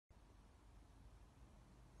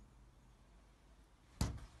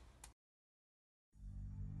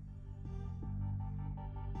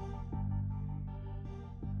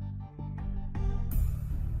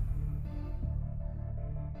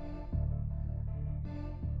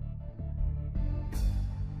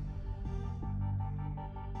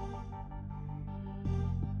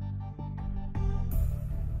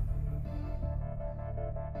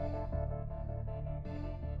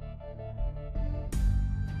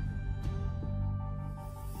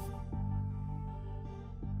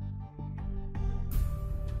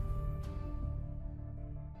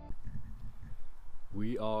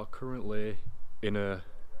We are currently in a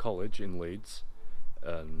college in Leeds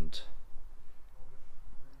and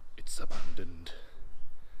it's abandoned.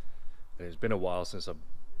 And it's been a while since I've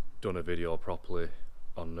done a video properly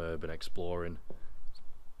on urban exploring.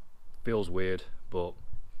 Feels weird, but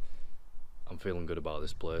I'm feeling good about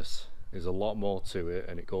this place. There's a lot more to it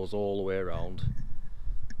and it goes all the way around.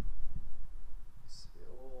 See it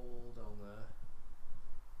all down there.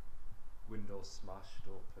 Windows smashed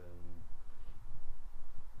up and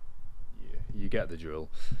yeah, you get the drill.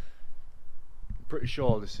 I'm pretty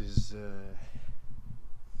sure this is I'm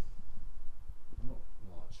not,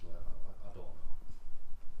 well actually I don't know.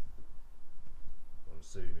 I'm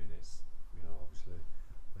assuming it's, you know, obviously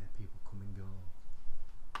where people come and go.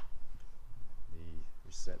 The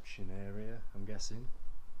reception area, I'm guessing.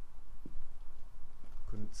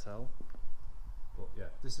 Couldn't tell. But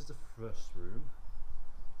yeah, this is the first room.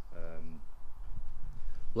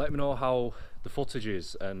 Let me know how the footage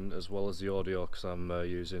is, and as well as the audio, because I'm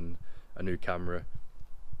using a new camera.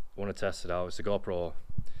 I want to test it out. It's a GoPro,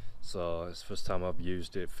 so it's the first time I've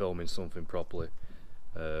used it filming something properly.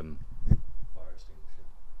 Fire extinguisher.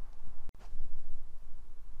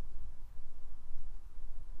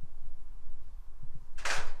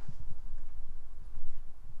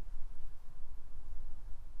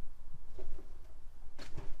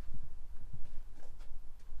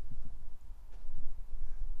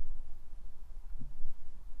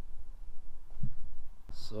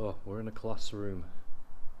 So we're in a classroom,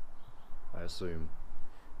 I assume.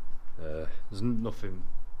 There's nothing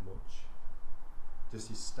much, just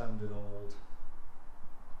your standard old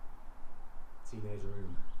teenage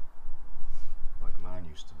room, like mine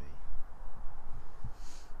used to be.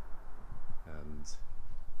 And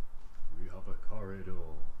we have a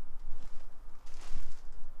corridor.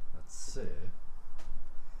 Let's say,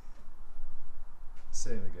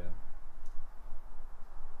 same again.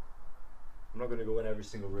 I'm not going to go in every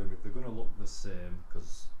single room if they're going to look the same,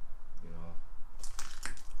 because, you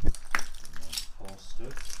know,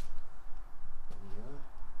 Horsforth. Yeah.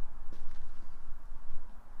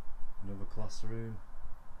 Another classroom.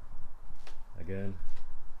 Again,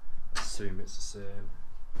 assume it's the same.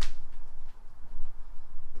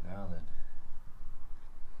 Now then.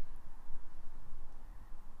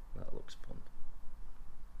 That looks fun.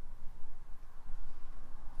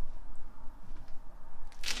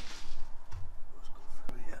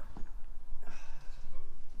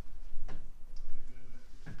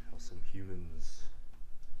 Humans.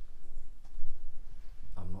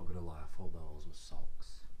 I'm not gonna lie, I thought those were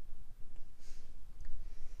socks.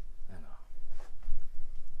 I know.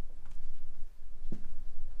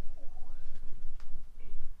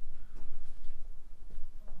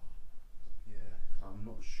 Yeah, I'm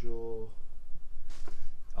not sure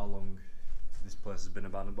how long this place has been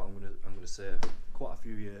abandoned, but I'm gonna say quite a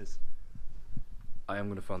few years. I am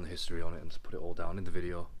gonna find the history on it and just put it all down in the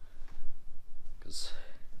video, because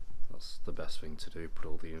that's the best thing to do, put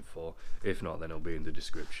all the info. If not, then it'll be in the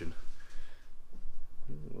description.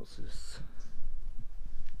 What's this?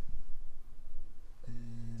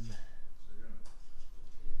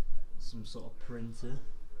 Some sort of printer,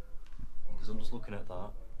 because I'm just looking at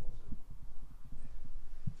that.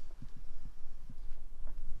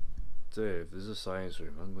 Dave, there's a science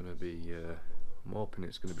room. I'm hoping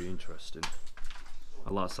it's going to be interesting.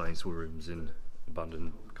 I like science rooms in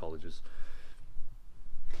abandoned colleges.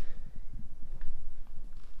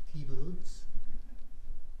 Keyboards.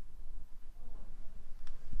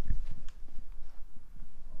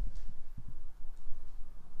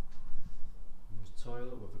 There's a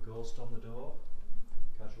toilet with a ghost on the door.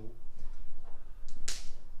 Casual.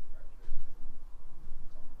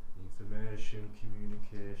 Information,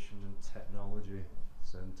 Communication and Technology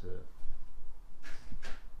Centre.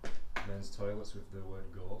 Men's toilets with the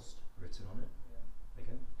word ghost written on it.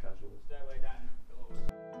 Again, casual. Stairway down.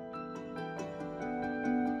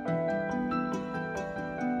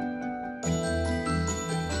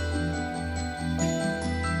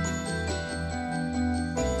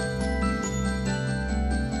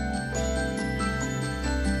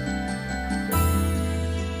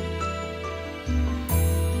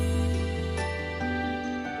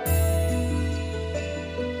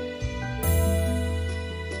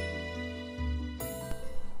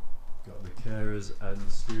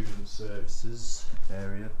 And student services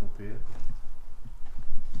area up here.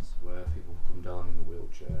 This is where people come down in the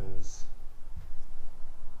wheelchairs.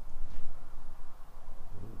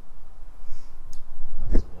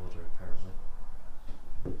 That's order apparently.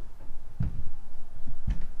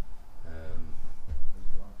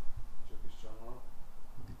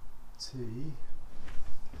 Tea.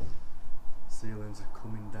 Ceilings are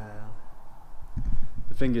coming down.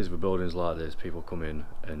 The thing is, with buildings like this, people come in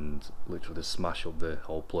and literally just smash up the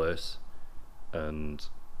whole place, and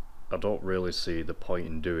I don't really see the point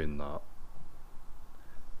in doing that.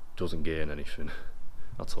 Doesn't gain anything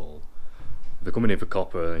at all. If they're coming in for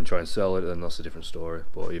copper and try and sell it, then that's a different story,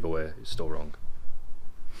 but either way, it's still wrong.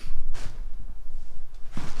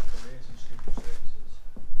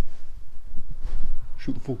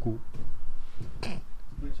 Shoot the fuck up.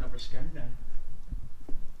 Let's have a scan then.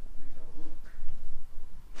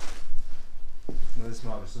 Now this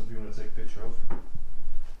might be something you want to take a picture of.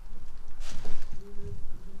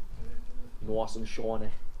 Nice and shiny.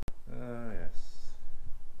 Yes.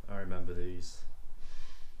 I remember these.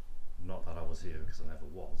 Not that I was here because I never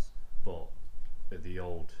was, but at the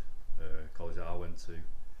old college that I went to,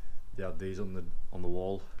 they had these on the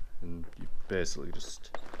wall, and you basically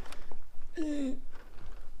just you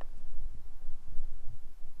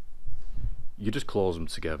just close them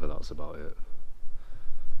together. That's about it.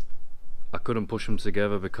 I couldn't push them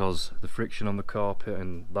together because the friction on the carpet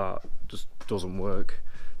and that just doesn't work.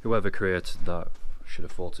 Whoever created that should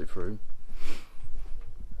have thought it through.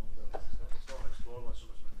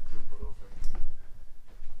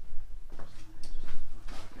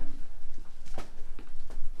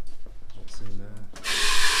 What's in there?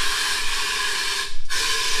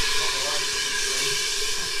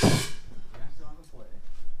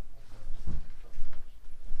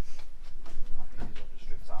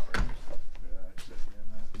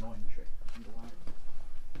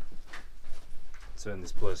 Turn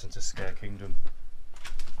this place into Scare Kingdom.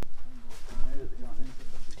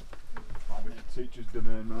 Teacher's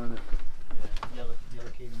domain, man. Yeah,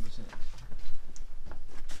 yellow key number 6.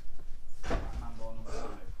 Handball number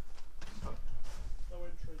 5.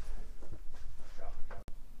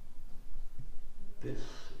 This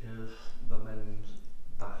is the men's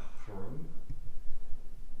bathroom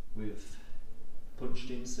with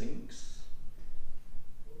punched in sinks.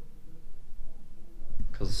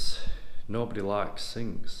 Because nobody likes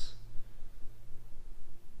sinks.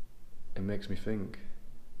 It makes me think,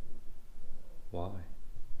 why?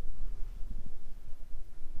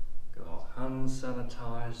 Got hand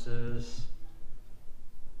sanitizers.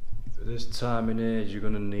 At this time and age, you're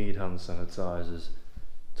gonna need hand sanitizers.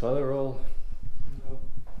 Toilet roll. No.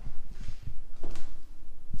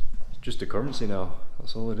 It's just a currency now.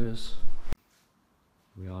 That's all it is.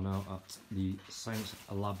 We are now at the science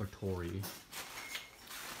laboratory.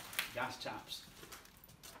 Gas taps.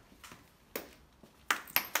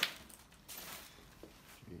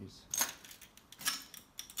 Jeez.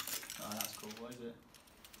 Oh, that's cool. What is it?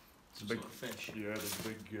 It's a big sort of fish. Yeah, there's a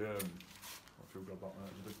big. What have we got that there?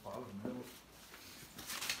 There's a big pile of them here.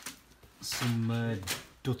 Some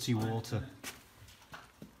dirty water.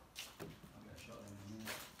 I'll get a shot of them in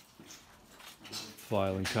there.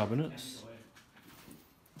 Filing cabinets.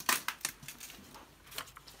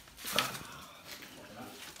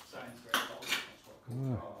 Science great bottle.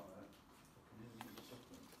 Ah.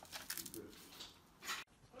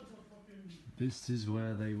 This is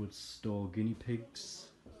where they would store guinea pigs,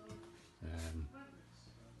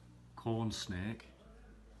 corn snake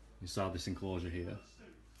inside this enclosure here.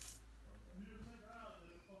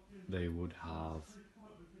 They would have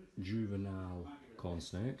juvenile corn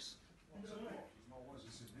snakes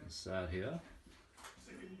inside here.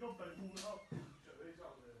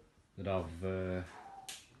 They'd have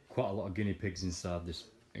quite a lot of guinea pigs inside this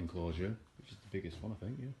enclosure, which is the biggest one, I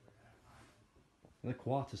think. Yeah, they're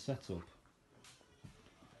quite a setup.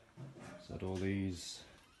 So had all these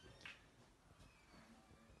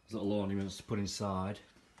little ornaments to put inside,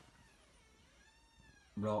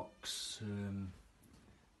 rocks.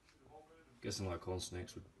 Guessing like corn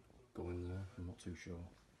snakes would go in there. I'm not too sure.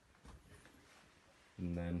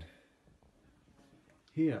 And then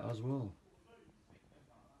here as well.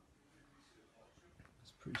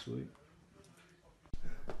 It's pretty sweet.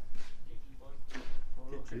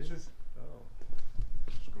 Kitchens. Oh.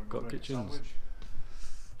 Got kitchens. Sandwich.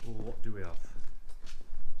 Oh, what do we have?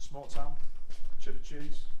 Smoked ham, cheddar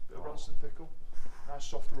cheese, bit of Branston pickle, nice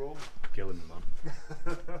soft roll. Killing me, man.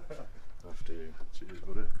 After you. Cheers,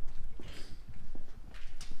 buddy.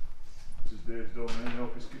 This is Dave's done, I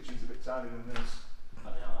hope his kitchen's a bit tinier than this. I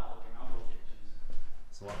don't know that looking at those kitchens.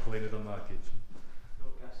 It's a lot cleaner than my kitchen.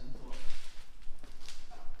 Don't gas into it.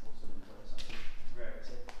 Also in place, actually.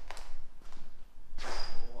 Rarity.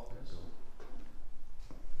 Walkers.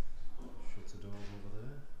 Shut the door over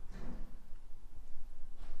there.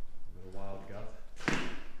 Got a wild gav.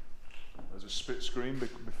 There's a spit screen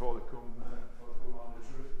before they come on this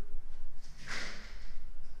roof.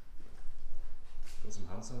 Got some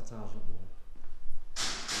hand sanitizer up there.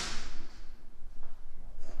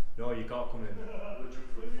 No, you can't come in.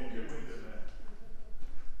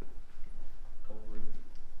 Cold room.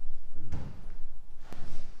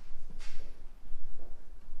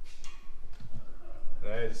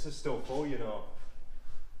 Hey, this is still full, you know.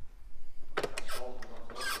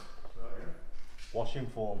 Washing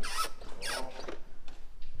foam.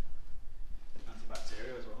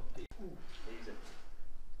 Antibacterial as well. Easy.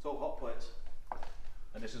 It's all hot plates.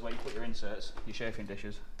 And this is where you put your inserts, your chafing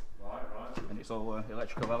dishes. Right. And it's all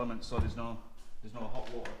electrical elements, so there's no hot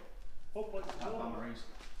water. Hot plates as Can't well. bain-maries.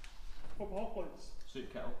 Proper hot plates.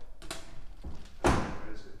 Soup kettle.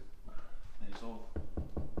 Crazy. And it's all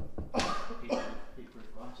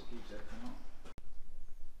heat-proof glass, it keeps everything out.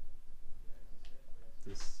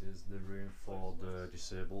 This is the room for the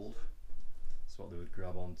disabled. That's what they would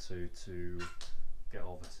grab onto to get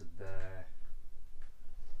over to there.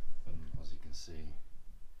 And as you can see,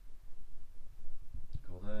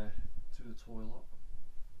 go there to the toilet.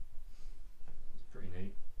 It's pretty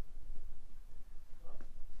neat.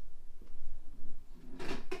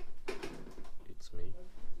 It's me.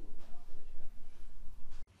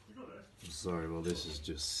 I'm sorry, well this is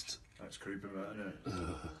just... That's creepy, mate, isn't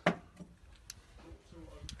it?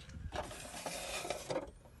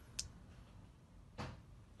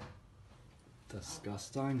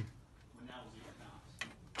 Disgusting. When now you can't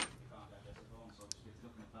digest at home, so just get it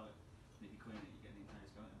up in a pellet. And if you clean it, you get the entire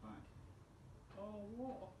skeleton back. Oh,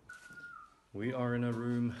 what? We are in a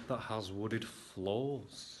room that has wooded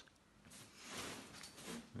floors.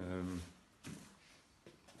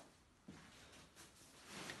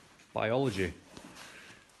 Biology.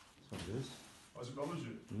 That's what it is. What's it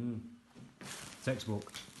biology?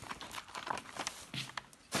 Textbook.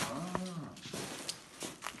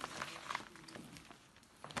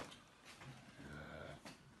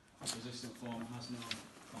 Resistant form has no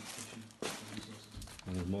competition for resources.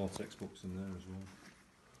 And there's more textbooks in there as well.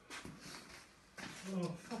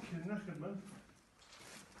 Oh, fucking knackered, man.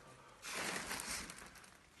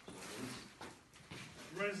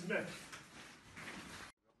 Where's Nick?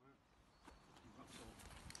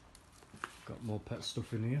 Got more pet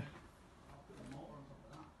stuff in here.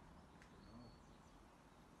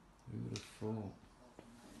 Who would have thought?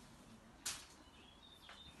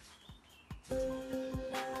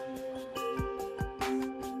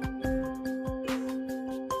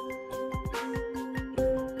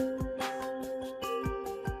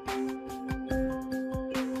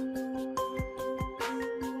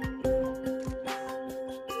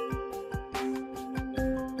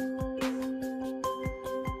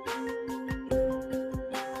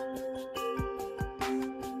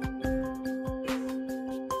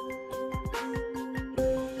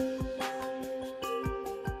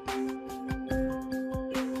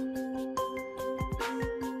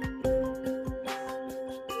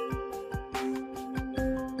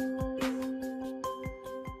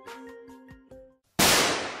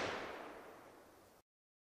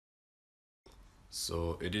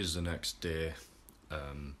 So it is the next day.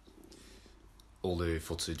 All the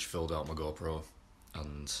footage filled out my GoPro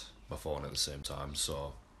and my phone at the same time,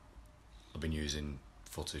 so I've been using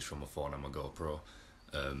footage from my phone and my GoPro.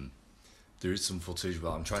 There is some footage,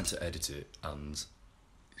 but I'm trying to edit it and it's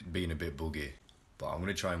being a bit buggy, but I'm going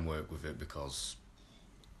to try and work with it because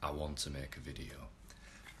I want to make a video.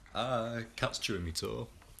 Cat's chewing me toe.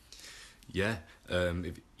 Yeah,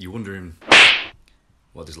 if you're wondering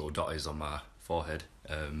what this little dot is on my forehead,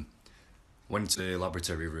 went to the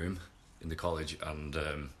laboratory room in the college and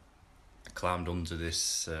I climbed under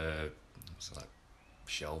this what's it, like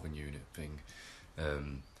shelving unit thing.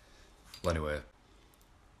 Well, anyway,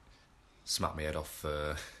 smacked my head off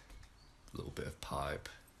a little bit of pipe,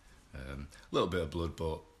 a little bit of blood,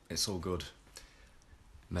 but it's all good.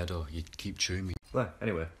 Meadow, you keep chewing me. Well,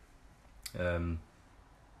 anyway, I am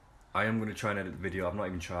going to try and edit the video. I've not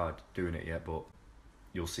even tried doing it yet, but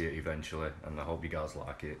you'll see it eventually, and I hope you guys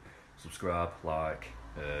like it. Subscribe, like,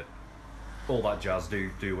 all that jazz.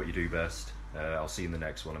 Do what you do best. I'll see you in the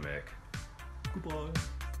next one I make. Goodbye.